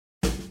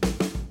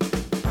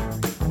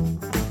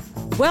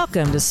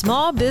Welcome to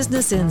Small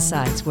Business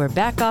Insights, where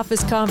back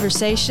office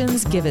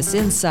conversations give us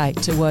insight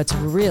to what's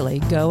really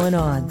going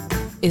on.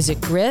 Is it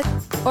grit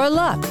or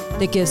luck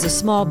that gives a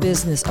small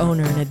business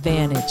owner an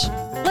advantage?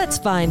 Let's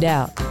find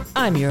out.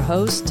 I'm your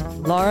host,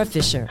 Laura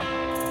Fisher.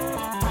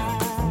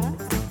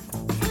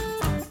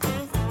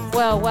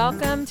 Well,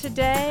 welcome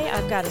today.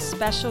 I've got a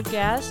special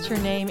guest. Her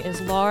name is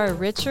Laura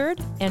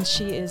Richard, and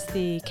she is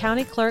the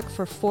county clerk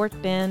for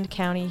Fort Bend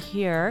County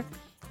here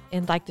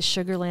in the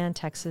Sugar Land,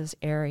 Texas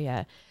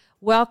area.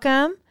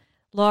 Welcome.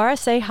 Laura,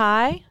 say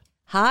hi.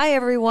 Hi,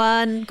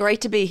 everyone.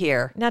 Great to be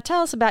here. Now,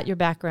 tell us about your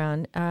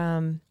background.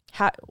 Tell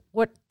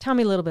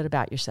me a little bit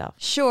about yourself.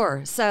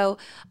 Sure. So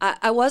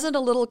I wasn't a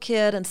little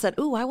kid and said,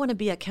 "Ooh, I want to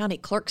be a county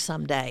clerk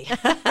someday."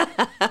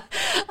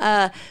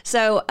 I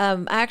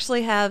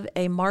actually have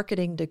a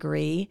marketing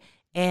degree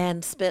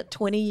and spent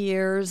 20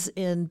 years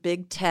in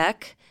big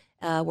tech,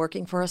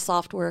 working for a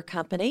software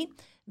company.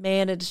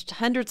 Managed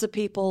hundreds of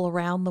people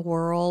around the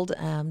world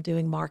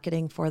doing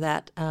marketing for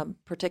that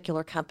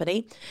particular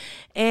company.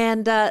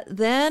 And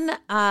then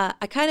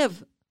I kind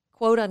of,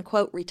 quote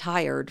unquote,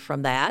 retired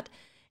from that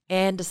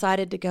and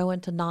decided to go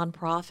into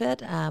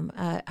nonprofit.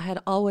 I had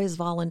always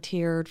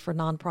volunteered for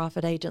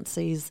nonprofit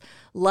agencies,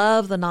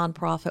 love the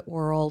nonprofit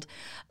world.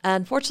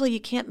 Unfortunately,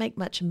 you can't make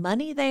much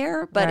money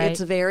there, but Right.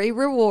 It's very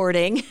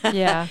rewarding.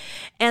 Yeah.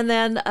 And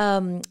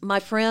then my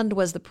friend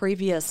was the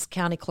previous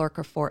county clerk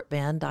of Fort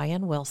Bend,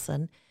 Diane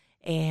Wilson,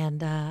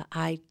 and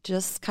I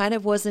just kind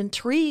of was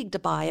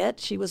intrigued by it.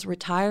 She was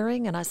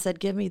retiring, and I said,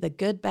 "Give me the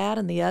good, bad,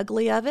 and the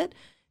ugly of it."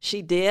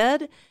 She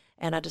did.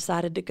 And I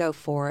decided to go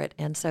for it.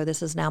 And so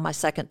this is now my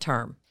second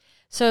term.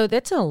 So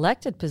that's an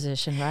elected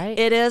position, right?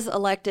 It is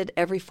elected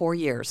every 4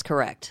 years,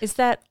 correct? Is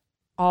that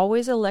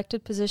always an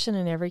elected position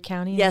in every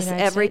county in Yes, the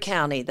United every States?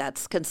 county.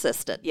 That's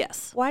consistent,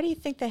 yes. Why do you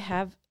think they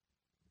have,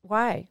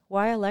 why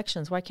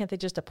elections? Why can't they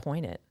just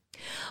appoint it?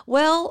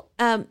 Well,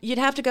 you'd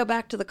have to go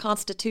back to the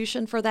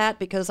Constitution for that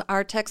because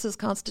our Texas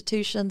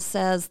Constitution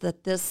says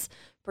that this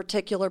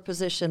particular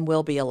position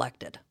will be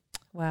elected.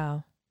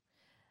 Wow.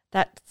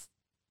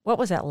 What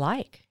was that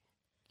like?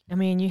 I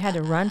mean, you had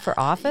to run for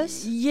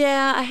office?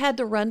 Yeah, I had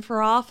to run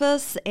for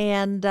office,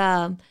 and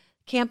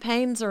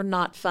campaigns are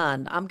not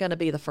fun. I'm going to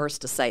be the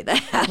first to say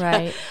that.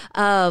 Right.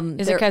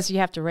 Is it because you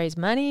have to raise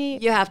money?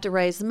 You have to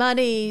raise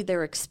money.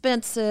 They're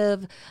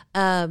expensive.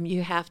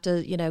 You have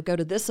to, go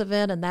to this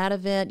event and that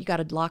event. You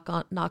got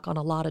to knock on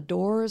a lot of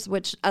doors,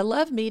 which I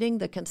love meeting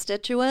the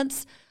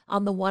constituents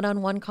on the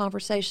one-on-one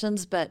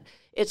conversations, but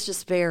it's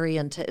just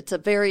it's a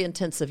very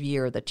intensive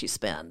year that you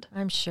spend.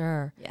 I'm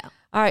sure. Yeah.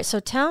 All right, so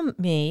tell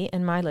me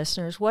and my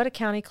listeners what a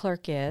county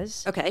clerk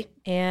is. Okay.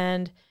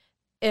 And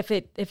if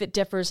it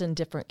differs in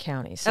different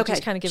counties. So Okay,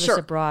 just kind of give sure. us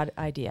a broad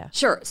idea.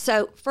 Sure.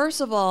 So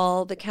first of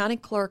all, the county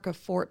clerk of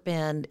Fort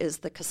Bend is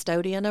the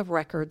custodian of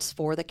records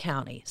for the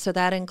county. So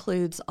that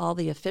includes all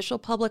the official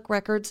public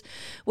records,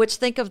 which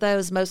think of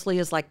those mostly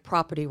as like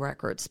property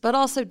records, but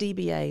also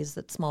DBAs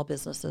that small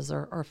businesses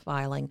are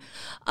filing.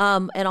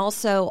 And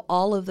also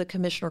all of the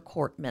commissioner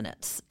court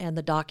minutes and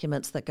the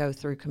documents that go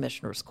through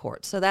commissioner's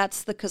court. So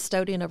that's the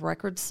custodian of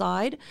records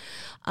side.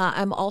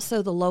 I'm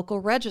also the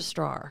local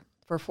registrar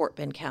for Fort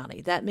Bend County.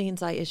 That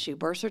means I issue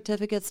birth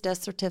certificates,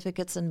 death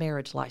certificates, and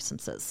marriage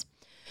licenses.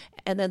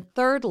 And then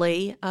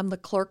thirdly, I'm the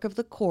clerk of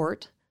the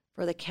court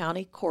for the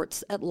county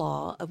courts at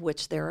law, of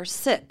which there are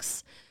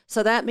 6.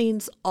 So that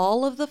means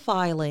all of the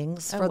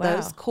filings for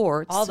those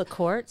courts, all the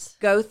courts,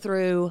 go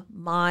through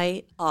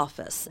my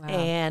office. Wow.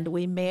 And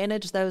we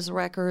manage those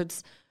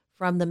records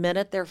from the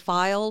minute they're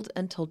filed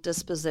until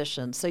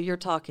disposition. So you're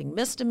talking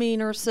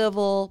misdemeanor,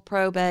 civil,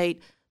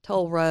 probate,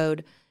 toll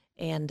road,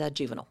 and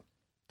juvenile.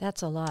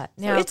 That's a lot.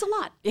 So it's a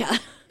lot, yeah.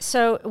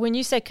 So when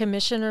you say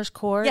commissioner's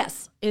court,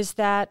 Yes.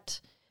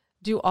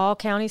 Do all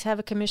counties have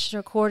a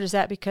commissioner court? Is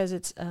that because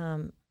it's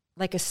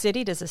like a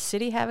city? Does a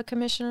city have a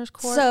commissioner's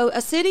court? So a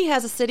city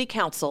has a city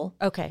council.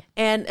 Okay.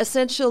 And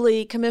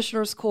essentially,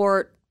 commissioner's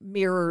court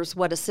mirrors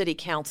what a city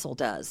council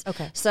does.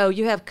 Okay. So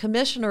you have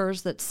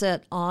commissioners that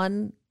sit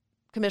on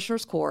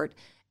commissioner's court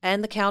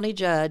and the county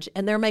judge,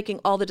 and they're making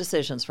all the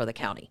decisions for the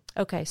county.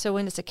 Okay. So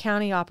when it's a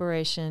county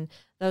operation,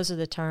 those are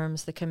the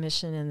terms, the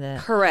commission and the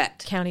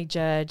Correct. county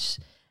judge.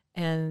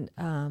 And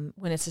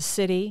when it's a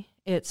city,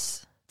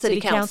 it's City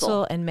city council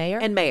council and mayor?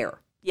 And mayor,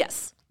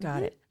 yes.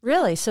 Got it.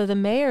 Really? So the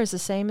mayor is the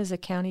same as a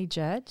county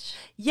judge?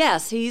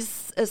 Yes,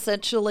 he's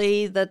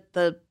essentially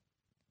the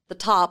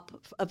top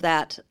of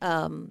that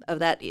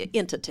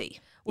entity.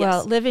 Well,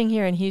 Yes. living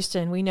here in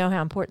Houston, we know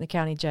how important the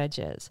county judge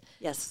is.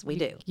 Yes, we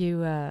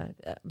do.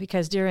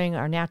 Because during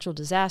our natural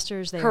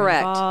disasters, they were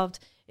Correct. involved.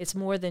 It's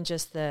more than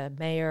just the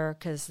mayor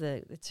because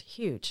it's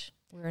huge.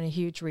 We're in a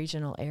huge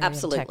regional area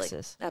Absolutely. of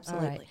Texas.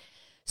 Absolutely. All right.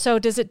 So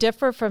does it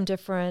differ from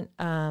different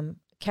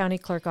county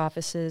clerk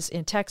offices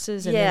in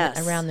Texas and Yes.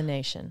 then around the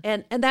nation.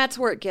 And that's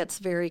where it gets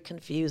very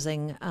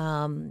confusing.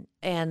 I'm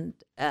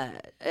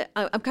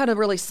kind of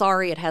really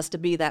sorry it has to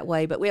be that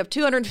way, but we have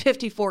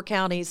 254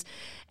 counties,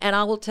 and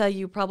I will tell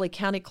you probably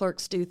county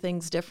clerks do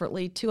things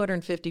differently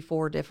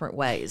 254 different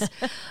ways,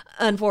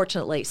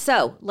 unfortunately.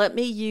 So let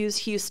me use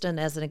Houston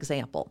as an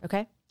example.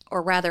 Okay.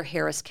 Or rather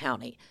Harris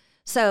County.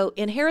 So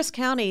in Harris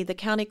County, the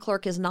county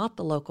clerk is not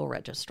the local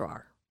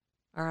registrar.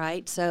 All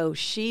right. So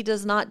she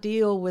does not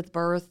deal with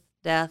birth,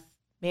 death,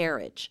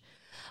 marriage.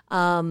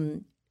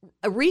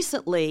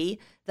 Recently,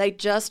 they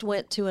just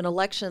went to an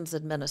elections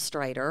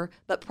administrator,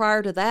 but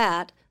prior to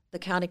that, the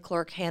county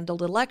clerk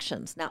handled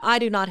elections. Now, I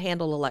do not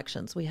handle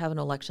elections. We have an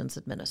elections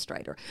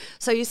administrator.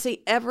 So you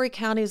see, every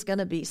county is going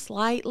to be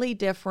slightly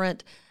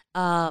different.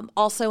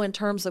 Also in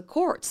terms of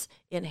courts.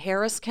 In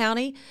Harris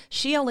County,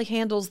 she only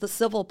handles the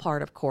civil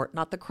part of court,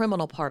 not the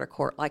criminal part of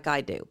court like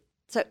I do.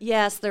 So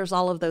yes, there's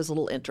all of those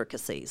little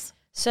intricacies.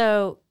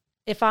 So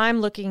if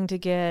I'm looking to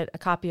get a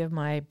copy of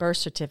my birth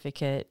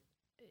certificate,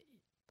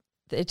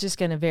 it's just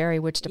going to vary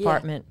which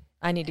department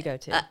I need to go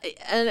to.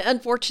 And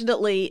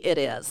unfortunately, it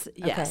is.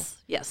 Yes. Okay.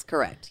 Yes,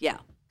 correct. Yeah.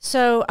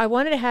 So I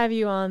wanted to have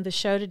you on the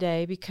show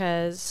today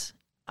because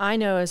I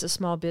know as a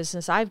small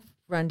business, I've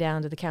run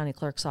down to the county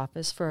clerk's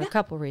office for a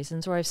couple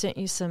reasons, or I've sent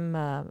you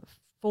some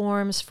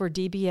forms for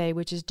DBA,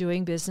 which is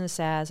doing business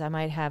as. I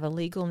might have a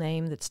legal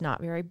name that's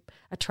not very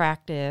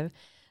attractive.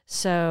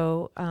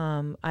 So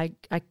I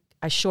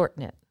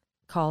shorten it,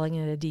 calling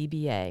it a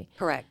DBA.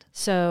 Correct.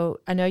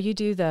 So I know you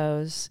do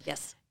those.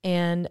 Yes.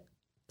 And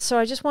so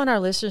I just want our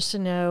listeners to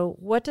know,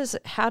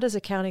 how does a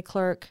county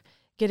clerk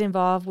get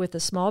involved with a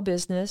small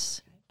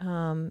business?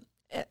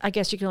 I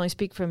guess you can only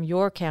speak from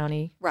your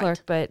county clerk,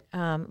 but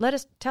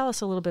tell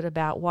us a little bit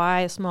about why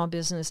a small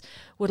business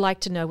would like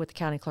to know what the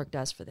county clerk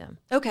does for them.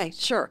 Okay,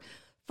 sure.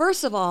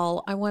 First of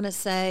all, I want to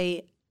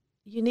say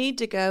you need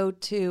to go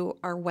to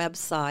our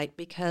website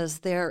because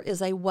there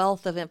is a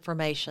wealth of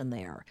information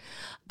there.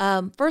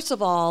 First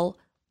of all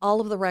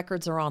of the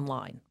records are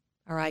online.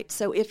 All right.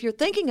 So if you're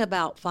thinking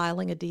about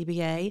filing a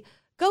DBA,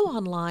 go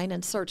online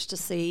and search to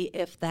see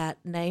if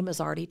that name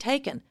is already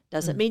taken.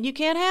 Doesn't mean you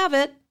can't have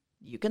it.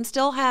 You can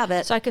still have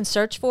it. So I can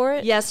search for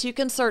it? Yes, you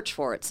can search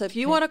for it. So if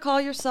you want to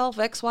call yourself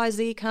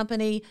XYZ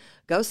Company,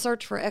 go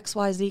search for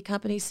XYZ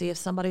Company, see if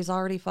somebody's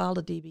already filed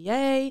a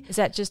DBA. Is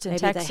that just in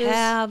Texas? Maybe they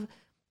have.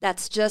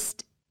 That's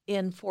just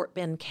in Fort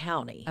Bend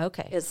County.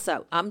 Okay.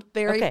 So I'm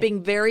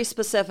being very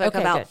specific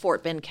about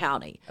Fort Bend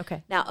County.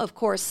 Okay. Now, of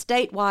course,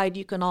 statewide,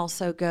 you can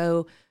also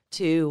go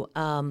to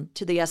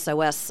the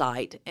SOS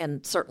site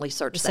and certainly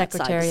search that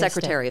site. The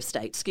Secretary of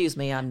State. Excuse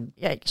me.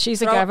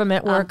 She's a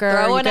government worker.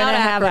 I'm throwing out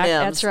acronyms.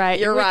 That's right.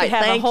 You're right. We could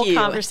have Thank a whole you.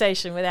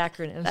 conversation with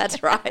acronyms.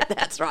 That's right.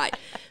 That's right.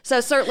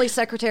 So certainly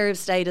Secretary of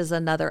State is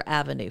another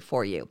avenue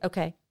for you.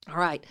 Okay. All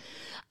right.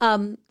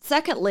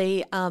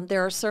 Secondly,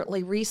 there are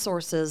certainly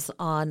resources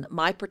on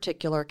my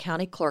particular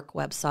county clerk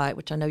website,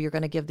 which I know you're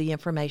going to give the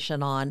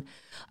information on,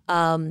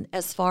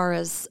 as far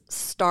as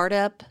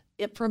startup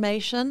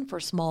information for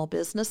small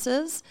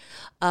businesses,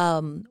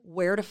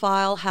 where to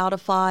file, how to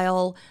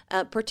file,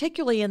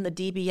 particularly in the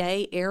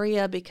DBA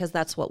area, because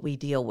that's what we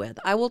deal with.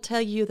 I will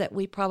tell you that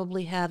we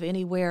probably have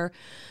anywhere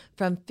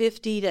from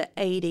 50 to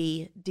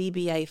 80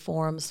 DBA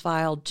forms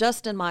filed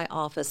just in my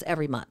office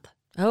every month.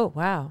 Oh,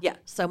 wow. Yeah.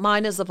 So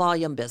mine is a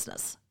volume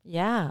business.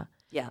 Yeah.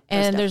 Yeah.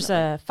 And there's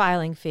a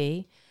filing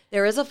fee.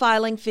 There is a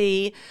filing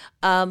fee.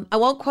 I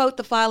won't quote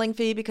the filing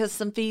fee because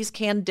some fees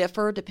can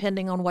differ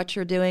depending on what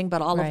you're doing,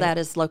 but all of that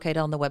is located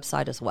on the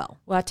website as well.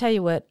 Well, I'll tell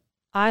you what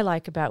I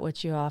like about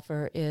what you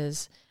offer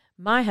is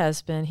my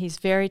husband, he's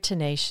very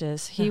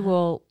tenacious. He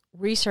will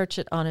research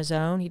it on his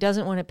own. He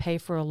doesn't want to pay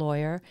for a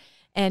lawyer.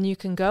 And you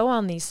can go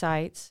on these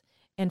sites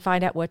and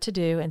find out what to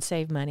do and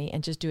save money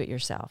and just do it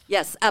yourself.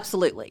 Yes,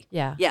 absolutely.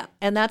 Yeah. Yeah.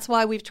 And that's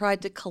why we've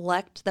tried to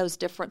collect those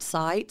different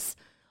sites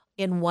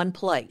in one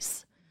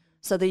place,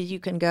 so that you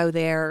can go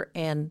there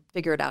and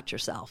figure it out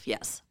yourself.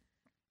 Yes.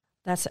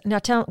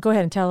 Go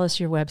ahead and tell us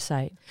your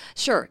website.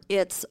 Sure.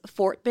 It's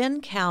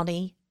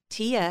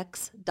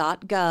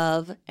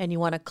fortbendcountytx.gov, and you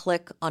want to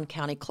click on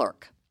County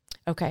Clerk.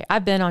 Okay.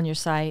 I've been on your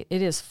site.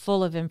 It is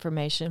full of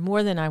information,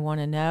 more than I want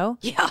to know.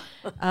 Yeah.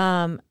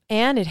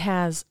 And it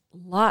has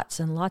lots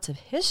and lots of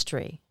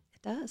history.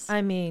 It does.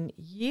 I mean,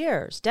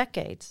 years,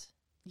 decades.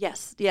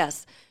 Yes.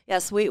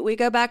 We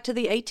go back to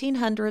the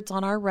 1800s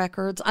on our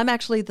records. I'm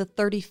actually the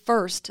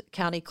 31st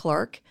county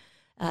clerk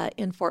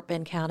in Fort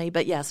Bend County,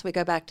 but yes, we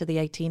go back to the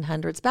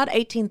 1800s, about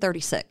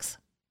 1836.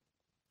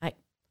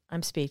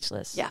 I'm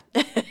speechless. Yeah.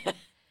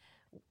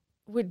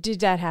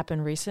 Did that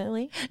happen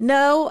recently?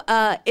 No,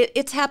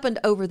 it's happened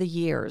over the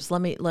years.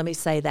 Let me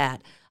say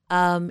that.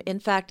 In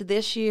fact,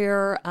 this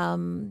year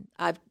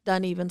I've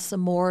done even some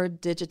more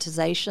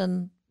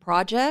digitization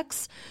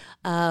projects.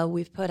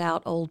 We've put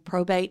out old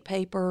probate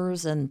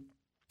papers and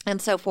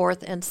so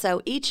forth. And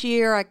so each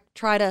year I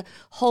try to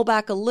hold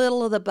back a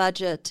little of the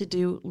budget to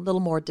do a little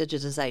more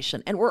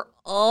digitization. And we're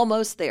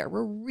almost there.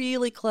 We're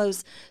really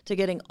close to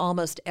getting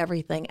almost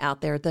everything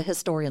out there. The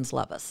historians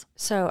love us.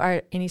 So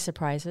are any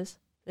surprises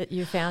that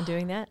you found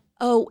doing that?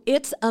 Oh,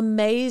 it's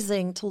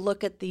amazing to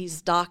look at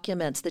these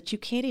documents that you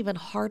can't even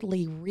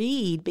hardly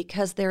read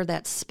because they're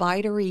that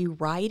spidery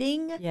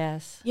writing.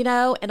 Yes.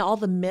 And all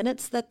the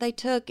minutes that they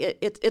took.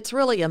 It's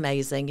really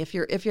amazing. If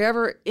you're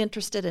ever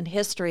interested in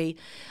history,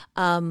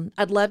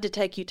 I'd love to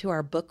take you to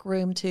our book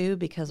room too,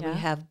 because we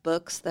have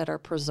books that are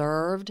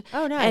preserved.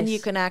 Oh, nice. And you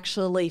can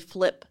actually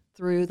flip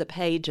through the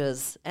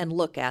pages and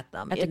look at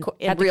them in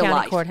the real county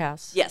life.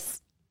 Courthouse.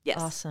 Yes. Yes.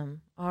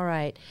 Awesome. All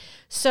right.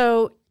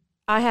 So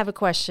I have a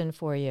question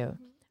for you.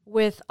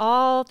 With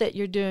all that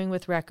you're doing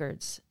with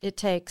records, it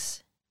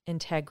takes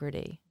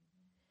integrity,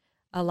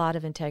 a lot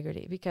of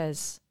integrity,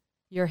 because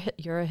you're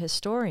a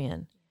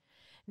historian.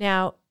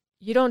 Now,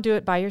 you don't do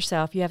it by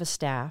yourself. You have a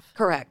staff.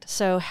 Correct.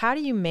 So how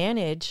do you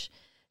manage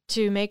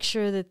to make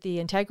sure that the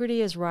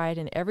integrity is right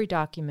in every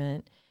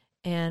document?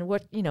 And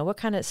what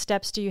kind of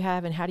steps do you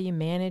have, and how do you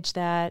manage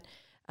that?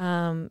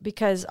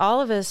 Because all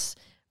of us,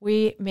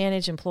 we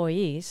manage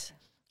employees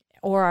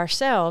or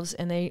ourselves,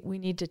 and we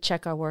need to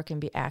check our work and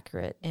be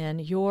accurate.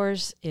 And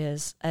yours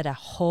is at a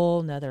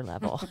whole nother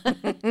level.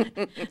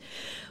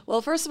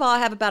 Well, first of all, I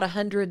have about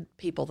 100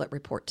 people that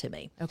report to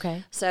me.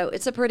 Okay. So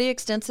it's a pretty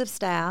extensive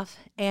staff.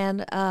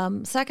 And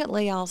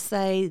secondly, I'll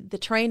say the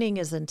training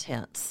is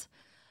intense.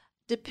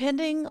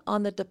 Depending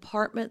on the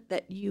department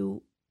that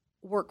you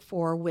work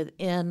for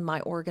within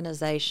my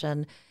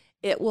organization,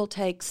 it will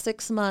take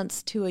 6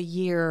 months to a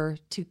year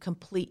to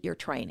complete your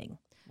training.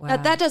 Wow. Now,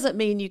 that doesn't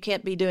mean you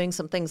can't be doing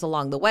some things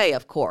along the way,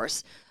 of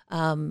course.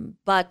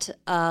 But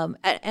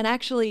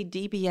actually,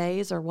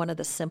 DBAs are one of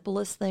the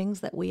simplest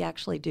things that we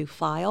actually do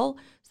file.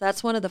 So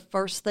that's one of the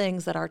first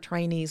things that our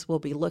trainees will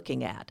be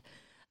looking at,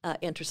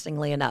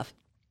 interestingly enough.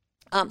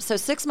 So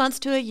 6 months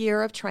to a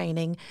year of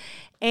training,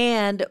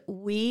 and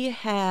we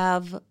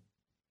have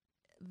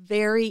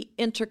very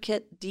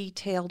intricate,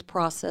 detailed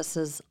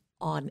processes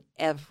on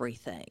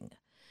everything.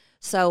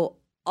 So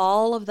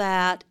all of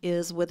that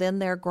is within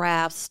their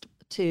grasp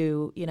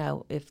to,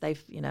 if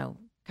they've,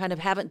 kind of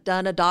haven't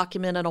done a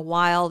document in a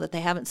while that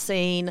they haven't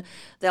seen,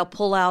 they'll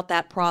pull out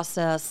that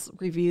process,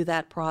 review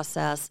that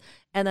process.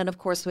 And then, of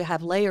course, we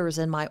have layers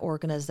in my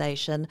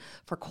organization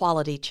for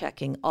quality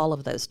checking all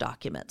of those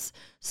documents.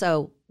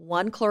 So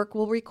one clerk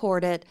will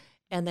record it,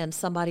 and then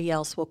somebody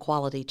else will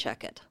quality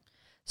check it.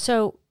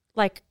 So,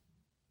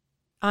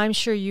 I'm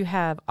sure you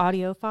have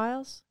audio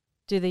files.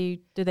 Do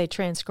they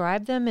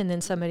transcribe them, and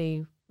then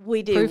somebody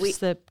proofs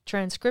the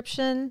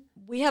transcription?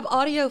 We have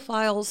audio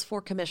files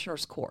for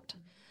Commissioner's Court.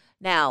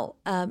 Now,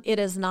 it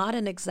is not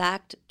an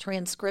exact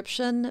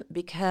transcription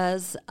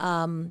because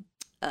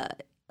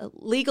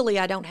legally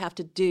I don't have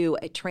to do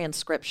a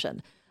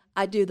transcription.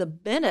 I do the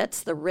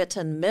minutes, the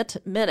written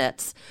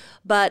minutes,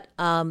 but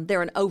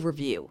they're an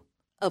overview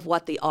of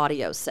what the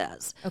audio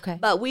says. Okay.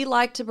 But we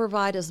like to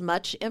provide as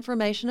much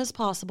information as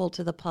possible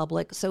to the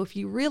public. So if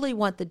you really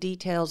want the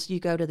details, you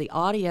go to the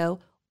audio,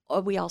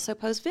 or we also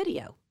post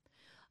video.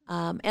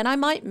 And I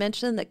might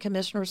mention that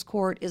Commissioner's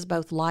Court is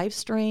both live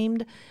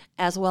streamed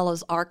as well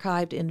as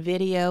archived in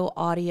video,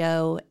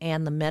 audio,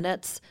 and the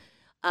minutes.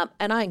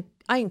 And I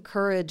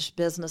encourage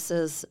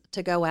businesses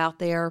to go out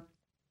there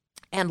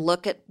and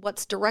look at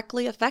what's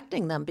directly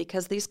affecting them,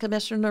 because these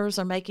commissioners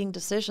are making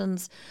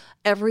decisions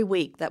every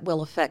week that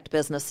will affect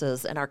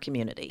businesses in our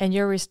community. And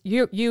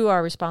you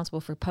are responsible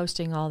for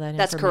posting all that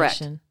That's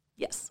information. Correct.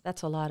 Yes.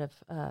 That's a lot of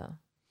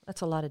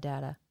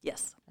data.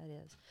 Yes. That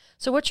is.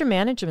 So what's your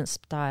management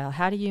style?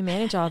 How do you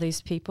manage all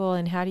these people,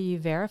 and how do you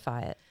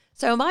verify it?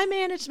 So my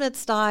management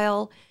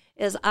style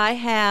is I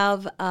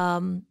have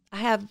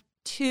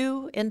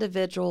 2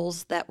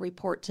 individuals that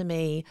report to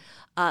me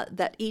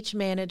that each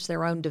manage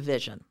their own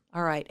division.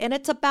 All right. And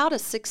it's about a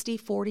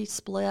 60-40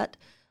 split.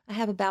 I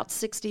have about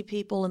 60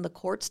 people in the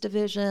courts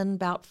division,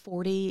 about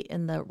 40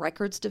 in the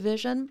records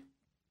division.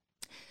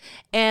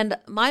 And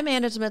my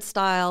management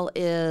style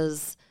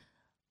is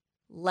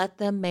let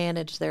them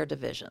manage their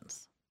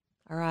divisions.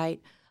 All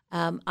right.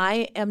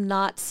 I am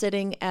not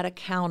sitting at a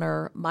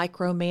counter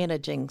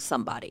micromanaging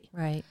somebody.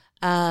 Right.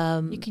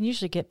 You can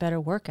usually get better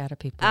work out of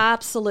people.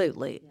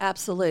 Absolutely.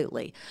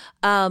 Absolutely.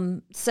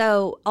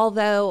 So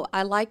although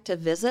I like to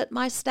visit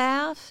my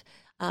staff,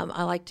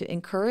 I like to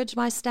encourage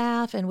my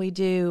staff, and we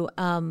do,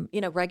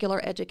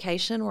 regular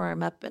education where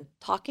I'm up and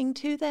talking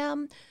to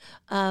them.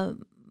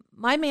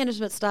 My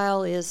management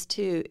style is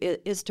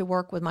to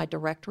work with my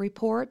direct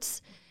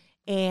reports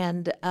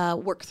and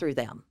work through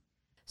them.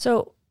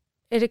 So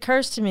it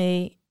occurs to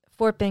me,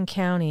 Fort Bend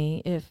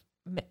County, if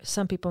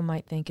some people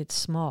might think it's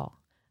small,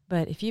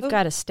 but if you've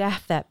got a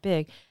staff that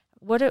big,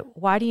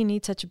 why do you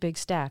need such a big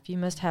staff? You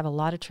must have a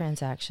lot of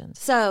transactions.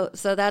 So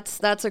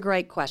that's a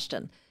great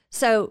question.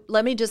 So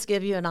let me just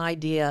give you an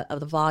idea of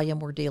the volume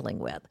we're dealing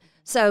with.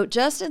 So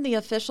just in the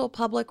official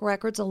public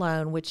records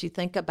alone, which you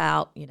think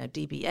about,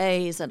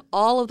 DBAs and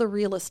all of the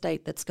real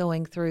estate that's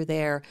going through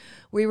there,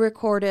 we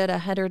recorded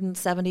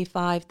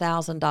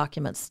 175,000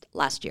 documents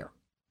last year.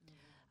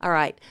 All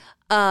right.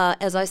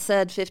 As I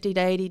said, 50 to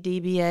 80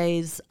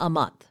 DBAs a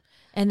month.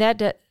 And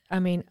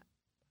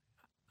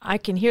I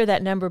can hear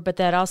that number, but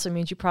that also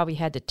means you probably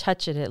had to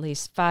touch it at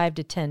least 5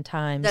 to 10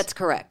 times. That's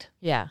correct.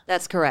 Yeah.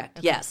 That's correct.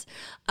 Okay. Yes.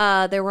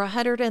 There were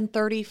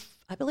 130,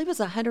 I believe it was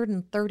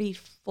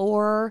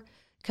 134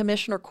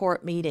 commissioner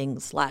court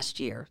meetings last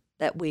year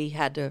that we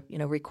had to,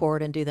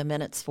 record and do the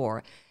minutes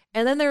for.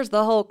 And then there's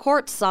the whole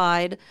court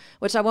side,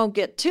 which I won't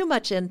get too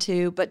much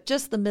into, but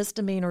just the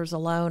misdemeanors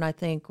alone, I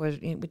think, was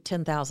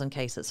 10,000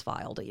 cases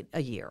filed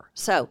a year.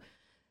 So,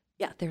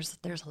 yeah, there's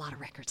a lot of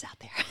records out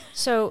there.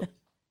 So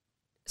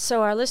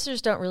our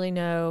listeners don't really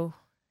know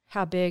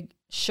how big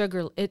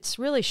it's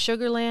really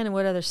Sugar Land, and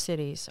what other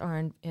cities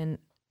are in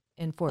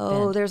Fort Bend?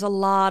 Oh, there's a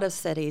lot of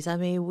cities. I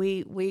mean,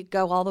 we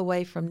go all the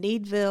way from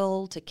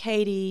Needville to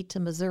Katy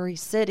to Missouri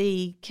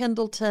City,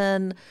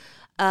 Kendleton,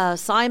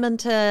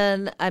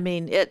 Simonton. I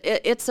mean,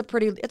 it's a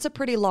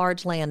pretty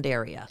large land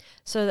area.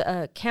 So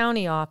the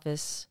county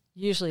office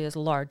usually is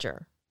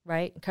larger,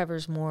 right? It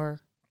covers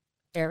more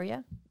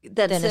area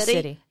than a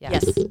city. Yeah.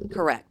 Yes,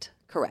 correct.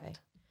 Okay.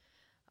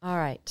 All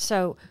right.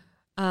 So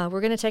we're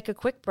going to take a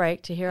quick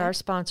break to hear our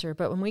sponsor.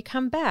 But when we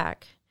come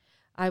back,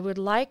 I would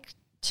like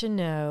to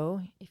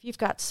know if you've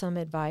got some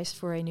advice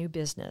for a new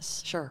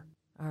business. Sure.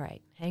 All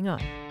right. Hang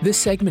on. This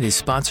segment is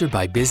sponsored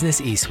by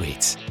Business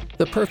eSuites,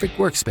 the perfect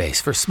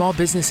workspace for small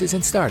businesses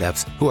and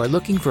startups who are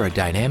looking for a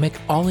dynamic,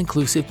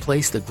 all-inclusive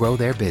place to grow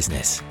their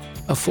business.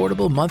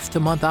 Affordable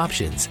month-to-month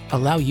options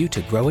allow you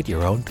to grow at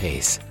your own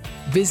pace.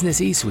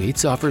 Business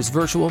eSuites offers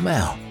virtual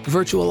mail,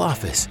 virtual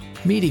office,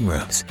 meeting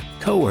rooms,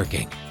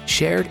 co-working,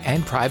 shared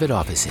and private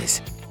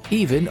offices,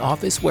 even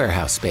office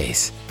warehouse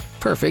space.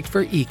 Perfect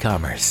for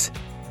e-commerce.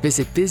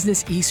 Visit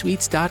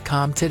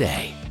businessesuites.com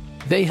today.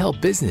 They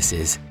help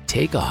businesses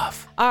take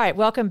off. All right,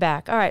 welcome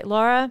back. All right,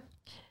 Laura,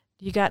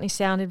 you got any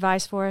sound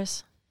advice for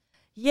us?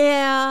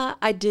 Yeah,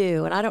 I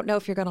do, and I don't know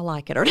if you're going to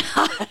like it or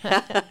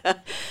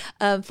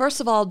not.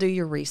 First of all, do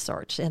your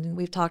research, and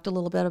we've talked a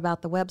little bit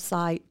about the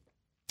website.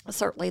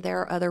 Certainly,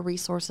 there are other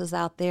resources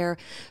out there,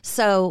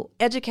 so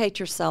educate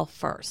yourself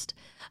first.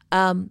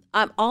 I'm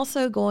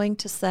also going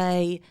to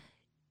say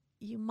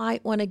you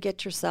might want to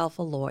get yourself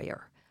a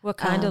lawyer. What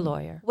kind of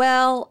lawyer?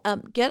 Well,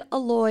 get a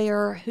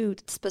lawyer who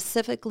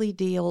specifically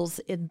deals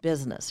in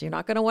business. You're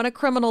not going to want a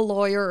criminal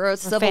lawyer or a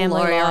civil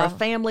lawyer or a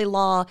family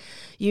law.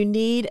 You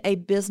need a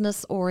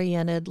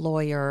business-oriented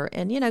lawyer.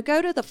 And,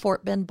 go to the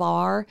Fort Bend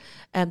Bar,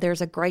 and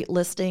there's a great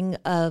listing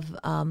of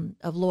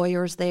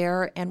lawyers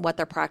there and what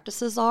their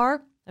practices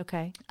are.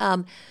 Okay.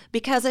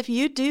 Because if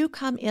you do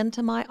come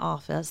into my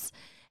office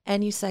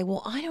and you say,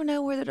 well, I don't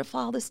know whether to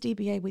file this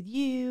DBA with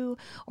you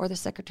or the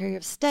Secretary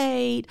of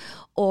State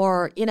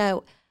or,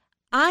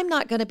 I'm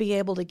not going to be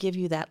able to give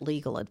you that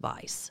legal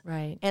advice.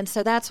 Right. And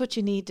so that's what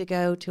you need to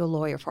go to a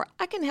lawyer for.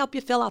 I can help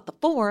you fill out the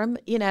form,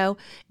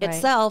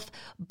 itself,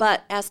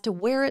 but as to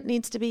where it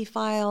needs to be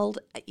filed,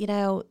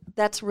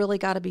 that's really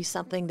got to be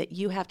something that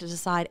you have to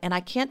decide. And I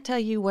can't tell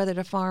you whether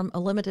to form a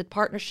limited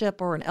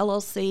partnership or an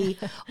LLC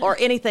or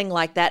anything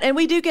like that. And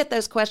we do get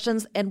those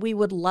questions, and we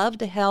would love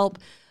to help,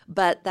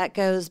 but that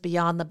goes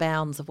beyond the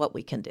bounds of what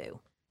we can do.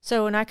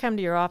 So when I come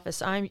to your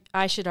office,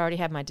 I should already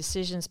have my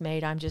decisions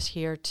made. I'm just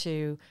here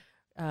to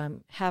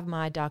have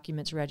my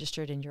documents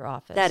registered in your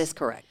office. That is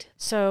correct.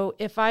 So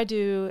if I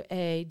do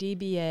a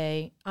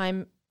DBA,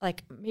 I'm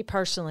like me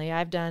personally,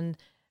 I've done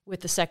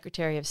with the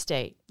Secretary of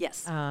State.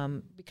 Yes.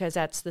 Because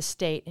that's the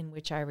state in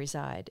which I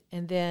reside.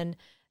 And then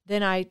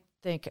I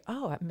think,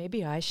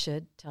 maybe I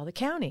should tell the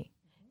county.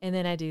 And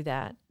then I do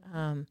that.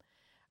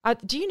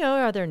 Do you know,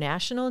 are there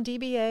national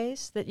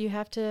DBAs that you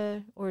have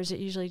to, or is it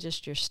usually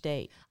just your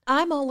state?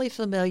 I'm only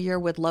familiar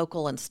with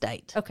local and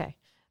state. Okay,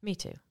 me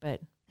too,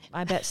 but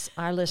I bet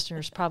our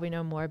listeners probably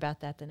know more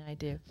about that than I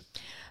do.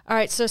 All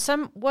right, so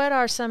what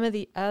are some of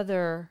the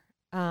other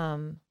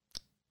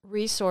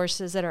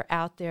resources that are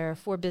out there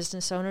for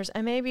business owners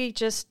and maybe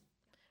just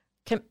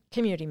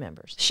community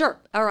members?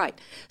 Sure. All right.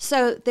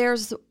 So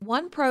there's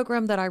one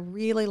program that I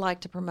really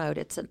like to promote.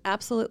 It's an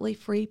absolutely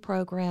free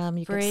program.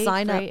 You can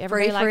sign up.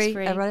 Everybody likes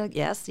free. Everybody,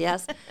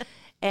 yes.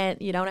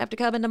 And you don't have to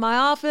come into my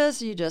office.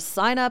 You just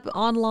sign up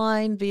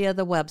online via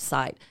the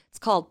website. It's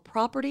called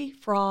Property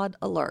Fraud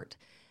Alert.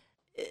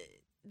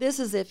 This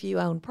is if you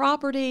own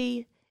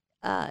property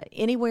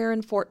anywhere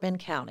in Fort Bend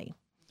County,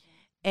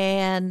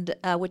 and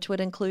which would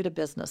include a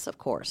business, of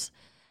course.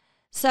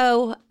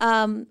 So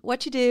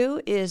what you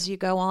do is you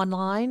go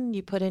online,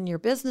 you put in your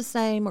business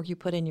name or you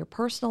put in your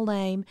personal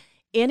name.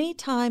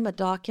 Anytime a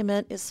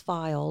document is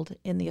filed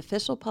in the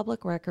official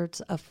public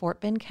records of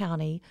Fort Bend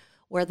County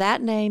where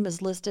that name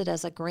is listed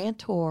as a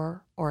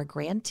grantor or a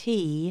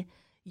grantee,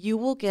 you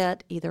will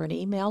get either an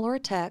email or a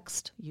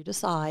text, you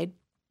decide,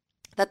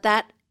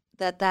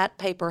 that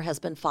paper has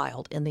been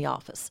filed in the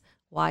office.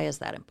 Why is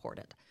that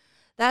important?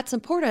 That's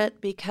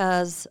important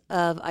because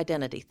of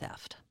identity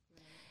theft.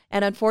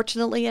 And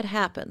unfortunately, it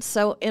happens.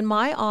 So in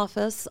my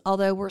office,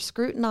 although we're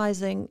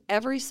scrutinizing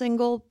every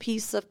single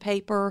piece of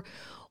paper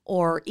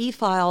or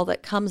e-file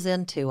that comes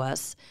into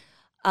us,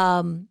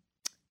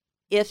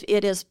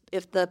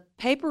 if the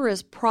paper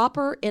is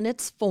proper in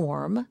its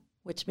form,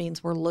 which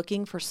means we're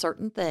looking for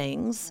certain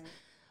things,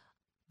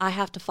 I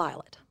have to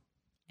file it.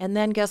 And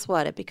then guess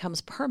what? It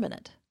becomes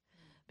permanent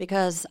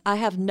because I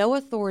have no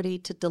authority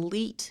to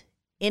delete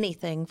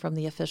anything from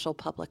the official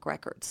public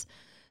records.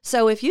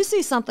 So if you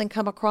see something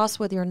come across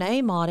with your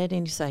name on it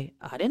and you say,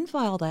 I didn't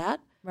file that.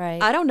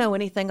 Right. I don't know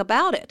anything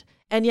about it.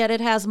 And yet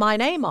it has my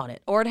name on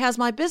it, or it has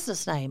my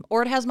business name,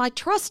 or it has my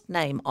trust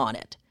name on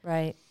it.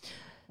 Right.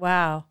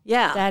 Wow.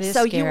 Yeah. That is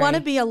so scary. you want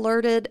to be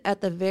alerted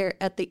at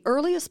the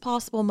earliest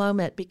possible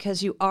moment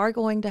because you are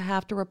going to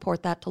have to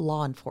report that to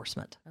law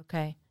enforcement.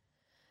 Okay.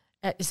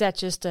 Is that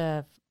just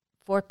a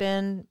Fort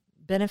Bend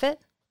benefit?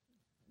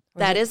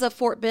 That is a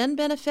Fort Bend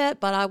benefit,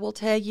 but I will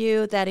tell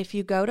you that if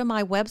you go to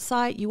my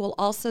website, you will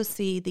also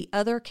see the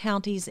other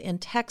counties in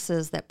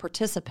Texas that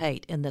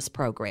participate in this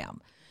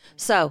program.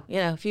 So,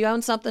 if you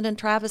own something in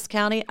Travis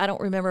County, I don't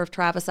remember if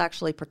Travis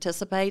actually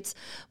participates,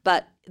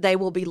 but they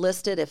will be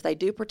listed if they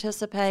do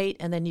participate,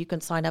 and then you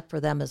can sign up for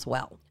them as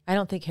well. I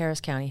don't think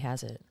Harris County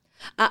has it.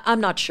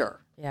 I'm not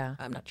sure. Yeah.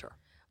 I'm not sure.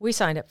 We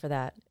signed up for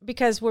that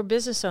because we're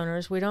business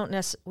owners.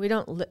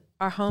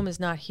 Our home is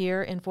not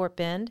here in Fort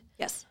Bend.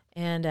 Yes.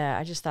 And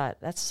I just thought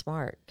that's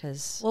smart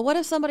because. Well, what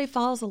if somebody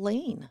files a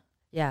lien?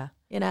 Yeah.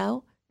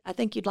 I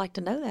think you'd like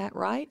to know that,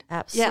 right?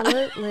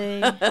 Absolutely.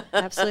 Yeah.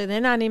 Absolutely.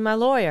 Then I need my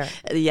lawyer.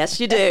 Yes,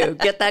 you do.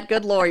 Get that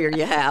good lawyer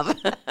you have.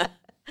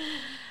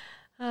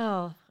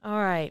 Oh, all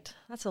right.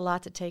 That's a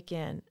lot to take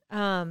in.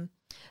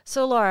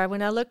 So, Laura,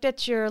 when I looked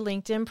at your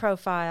LinkedIn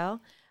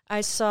profile, I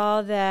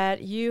saw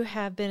that you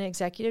have been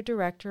executive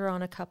director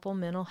on a couple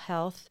mental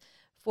health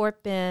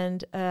Fort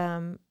Bend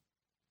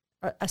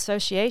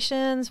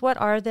associations. What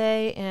are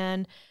they,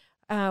 and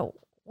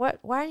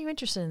why are you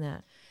interested in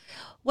that?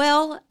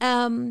 Well,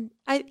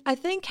 I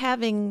think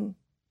having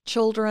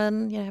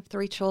children, I have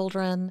 3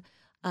 children,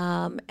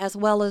 as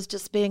well as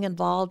just being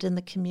involved in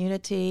the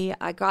community,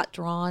 I got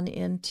drawn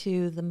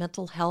into the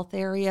mental health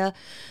area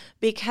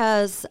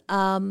because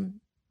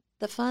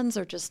the funds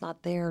are just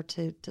not there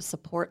to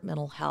support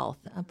mental health,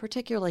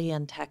 particularly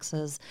in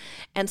Texas.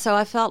 And so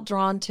I felt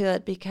drawn to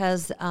it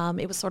because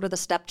it was sort of the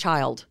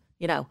stepchild,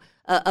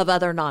 of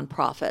other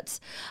nonprofits.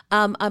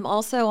 I'm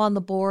also on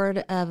the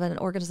board of an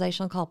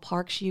organization called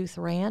Parks Youth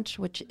Ranch,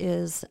 which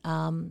is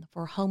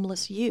for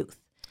homeless youth.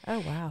 Oh,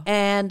 wow.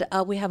 And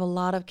we have a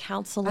lot of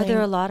counseling. Are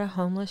there a lot of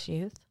homeless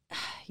youth?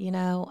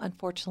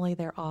 Unfortunately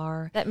there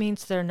are. That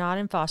means they're not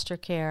in foster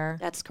care.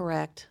 That's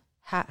correct.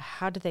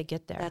 How do they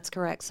get there? That's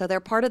correct. So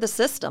they're part of the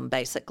system,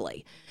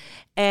 basically.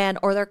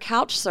 Or they're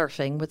couch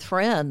surfing with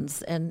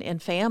friends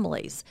and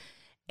families.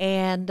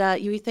 And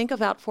you think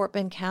about Fort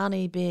Bend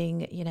County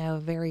being,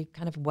 very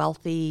kind of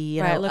wealthy.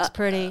 Right, it looks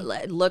pretty.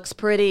 It looks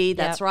pretty.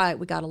 That's Yep. right.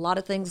 We got a lot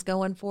of things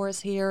going for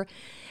us here.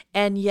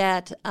 And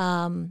yet,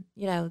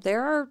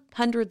 there are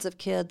hundreds of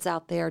kids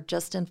out there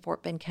just in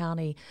Fort Bend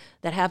County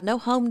that have no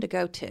home to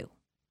go to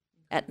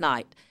at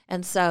night.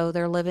 And so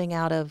they're living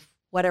out of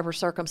whatever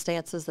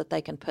circumstances that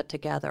they can put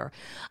together.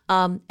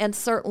 And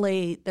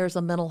certainly there's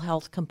a mental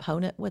health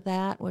component with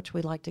that, which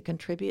we like to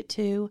contribute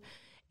to.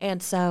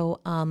 And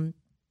so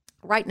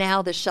right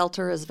now the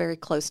shelter is very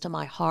close to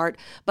my heart,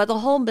 but the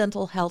whole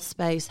mental health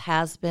space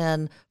has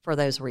been for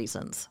those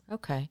reasons.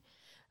 Okay.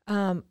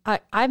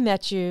 I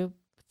met you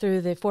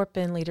through the Fort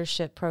Bend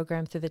Leadership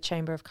Program through the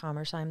Chamber of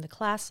Commerce. I'm the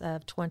class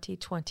of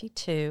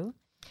 2022.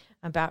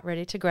 I'm about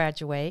ready to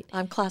graduate.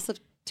 I'm class of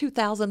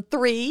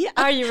 2003.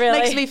 Are you really?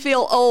 Makes me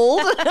feel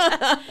old.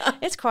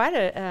 It's quite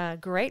a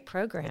great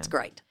program. It's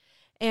great.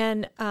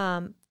 And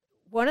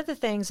one of the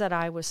things that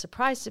I was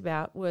surprised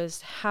about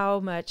was how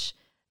much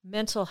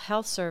mental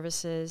health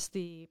services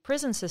the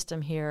prison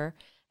system here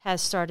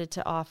has started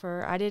to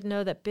offer. I didn't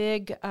know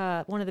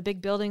that one of the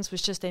big buildings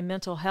was just a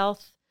mental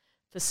health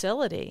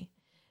facility.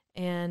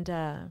 And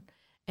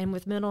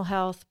with mental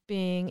health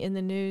being in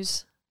the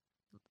news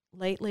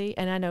lately,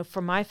 and I know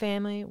for my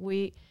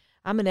family,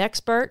 I'm an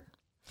expert.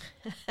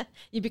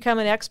 You become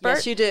an expert.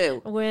 Yes, you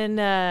do.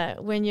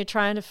 When you're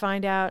trying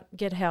to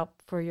get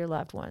help for your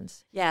loved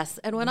ones. Yes,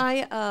 and when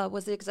I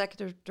was the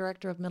executive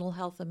director of Mental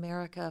Health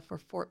America for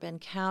Fort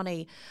Bend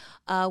County,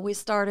 we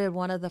started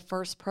one of the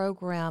first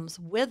programs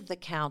with the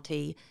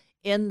county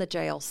in the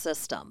jail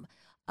system.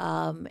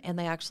 And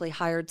they actually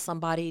hired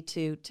somebody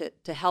to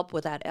help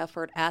with that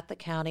effort at the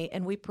county,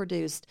 and we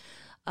produced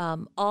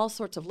all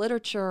sorts of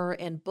literature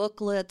and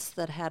booklets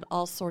that had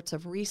all sorts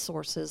of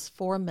resources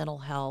for mental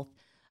health.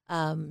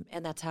 And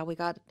that's how we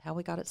got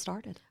it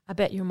started. I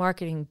bet your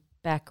marketing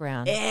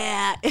background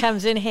Yeah.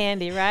 comes in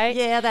handy, right?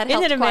 Yeah, that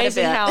helps Isn't it quite a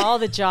amazing bit. how all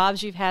the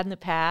jobs you've had in the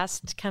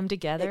past come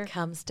together? It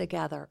comes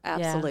together,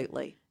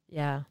 absolutely.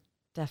 Yeah,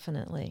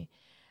 definitely.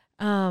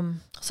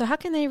 So how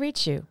can they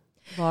reach you,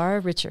 Laura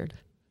Richard?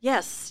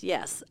 Yes.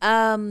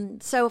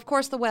 So, of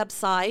course, the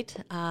website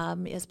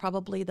is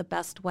probably the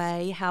best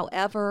way.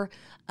 However,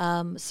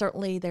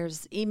 certainly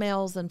there's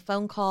emails and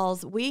phone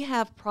calls. We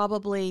have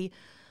probably...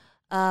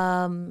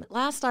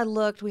 last I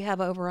looked, we have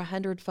over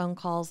 100 phone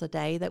calls a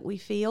day that we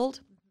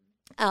field.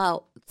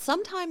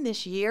 Sometime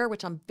this year,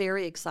 which I'm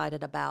very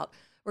excited about,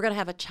 We're going to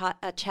have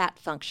a chat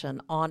function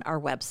on our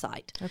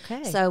website.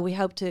 Okay. So we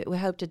hope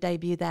to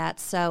debut that.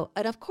 So,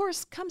 and of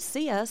course, come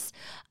see us.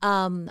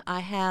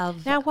 I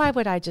have Now, why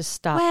would I just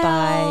stop by?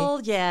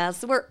 Well,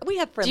 yes, we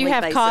have friendly Do you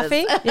have faces.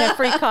 coffee? You have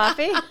free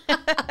coffee?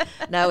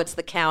 No, it's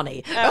the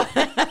county.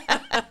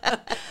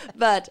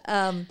 But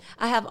I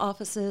have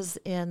offices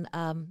in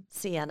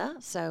Siena,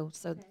 so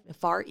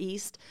far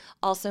east,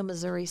 also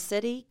Missouri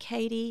City,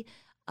 Katy,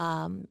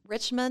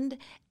 Richmond,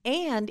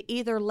 and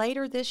either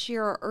later this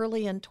year or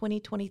early in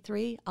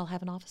 2023, I'll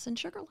have an office in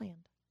Sugar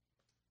Land.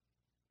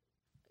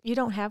 You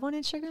don't have one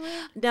in Sugar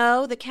Land?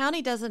 No, the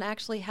county doesn't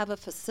actually have a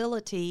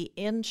facility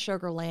in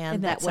Sugar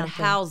Land that would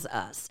house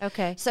us.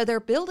 Okay. So they're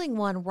building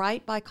one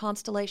right by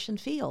Constellation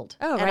Field.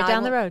 Oh, right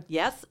down the road.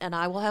 Yes, and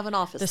I will have an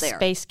office The there.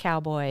 Space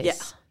Cowboys. Yeah.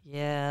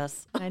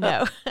 Yes. I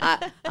know.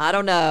 I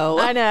don't know.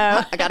 I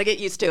know. I got to get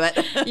used to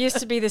it. Used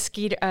to be the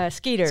Skeeters.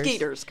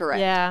 Skeeters,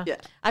 correct. Yeah. Yeah.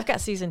 I've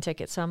got season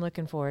tickets, so I'm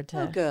looking forward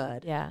to. Oh,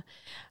 good. Yeah.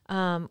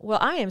 Well,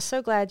 I am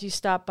so glad you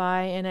stopped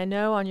by, and I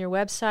know on your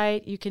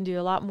website you can do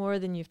a lot more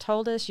than you've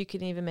told us. You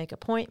can even make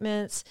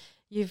appointments.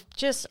 You've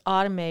just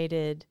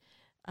automated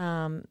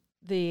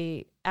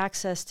the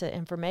access to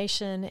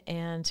information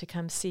and to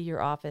come see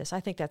your office. I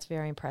think that's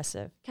very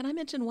impressive. Can I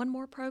mention one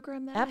more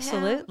program that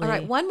Absolutely. I have? All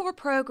right, one more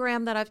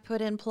program that I've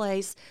put in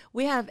place.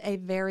 We have a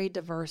very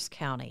diverse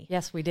county.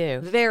 Yes, we do.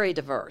 Very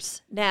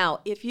diverse. Now,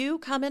 if you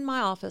come in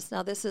my office,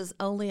 now this is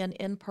only an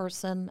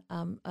in-person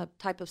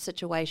type of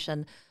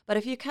situation, but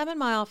if you come in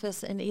my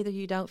office and either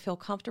you don't feel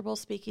comfortable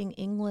speaking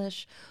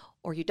English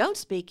or you don't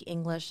speak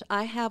English,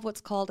 I have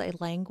what's called a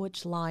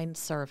language line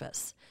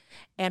service.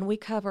 And we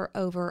cover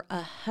over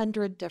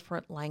 100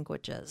 different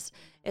languages.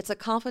 It's a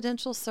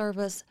confidential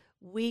service.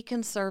 We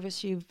can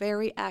service you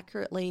very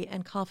accurately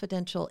and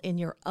confidential in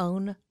your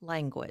own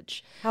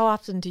language. How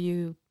often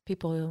do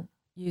people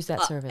use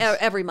that service?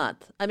 Every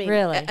month.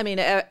 Really?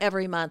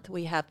 Every month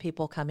we have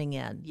people coming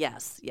in.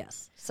 Yes.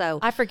 So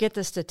I forget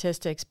the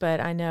statistics, but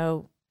I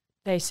know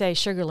they say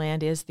Sugar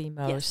Land is the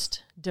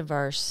most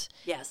diverse.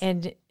 Yes.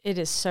 And it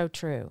is so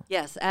true.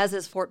 Yes, as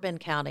is Fort Bend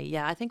County.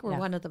 Yeah, I think we're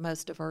one of the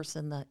most diverse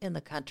in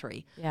the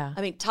country. Yeah.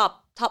 I mean,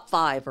 top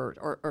 5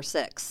 or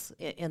 6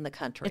 in the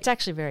country. It's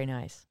actually very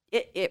nice.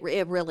 It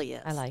really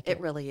is. I like it. It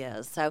really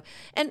is. So,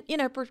 and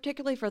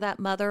particularly for that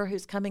mother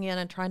who's coming in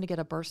and trying to get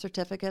a birth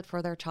certificate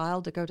for their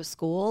child to go to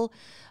school,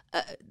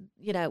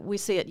 we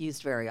see it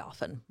used very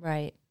often.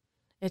 Right.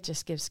 It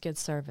just gives good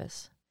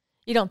service.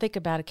 You don't think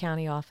about a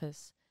county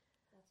office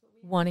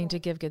wanting to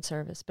give good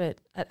service, but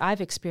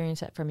I've experienced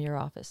that from your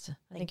office.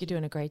 I think you're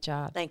doing a great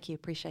job. Thank you.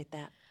 Appreciate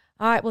that.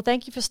 All right. Well,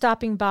 thank you for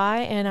stopping by,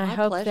 and I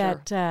hope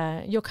pleasure.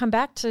 that you'll come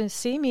back to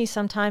see me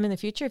sometime in the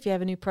future if you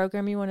have a new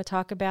program you want to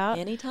talk about.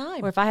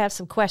 Anytime. Or if I have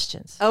some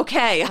questions.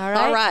 Okay. All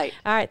right.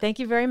 All right. Thank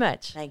you very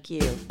much. Thank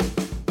you.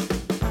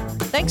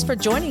 Thanks for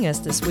joining us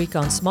this week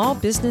on Small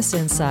Business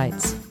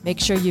Insights. Make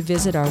sure you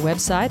visit our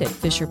website at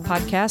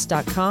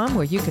fisherpodcast.com,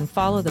 where you can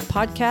follow the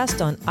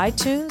podcast on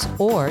iTunes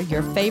or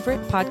your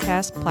favorite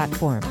podcast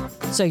platform,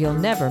 so you'll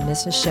never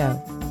miss a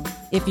show.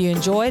 If you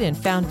enjoyed and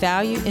found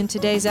value in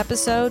today's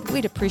episode,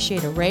 we'd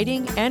appreciate a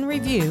rating and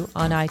review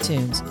on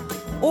iTunes,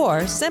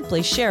 or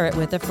simply share it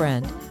with a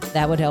friend.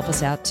 That would help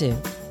us out too.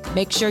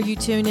 Make sure you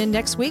tune in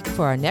next week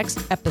for our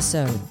next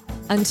episode.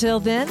 Until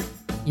then,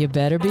 you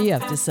better be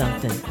up to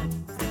something.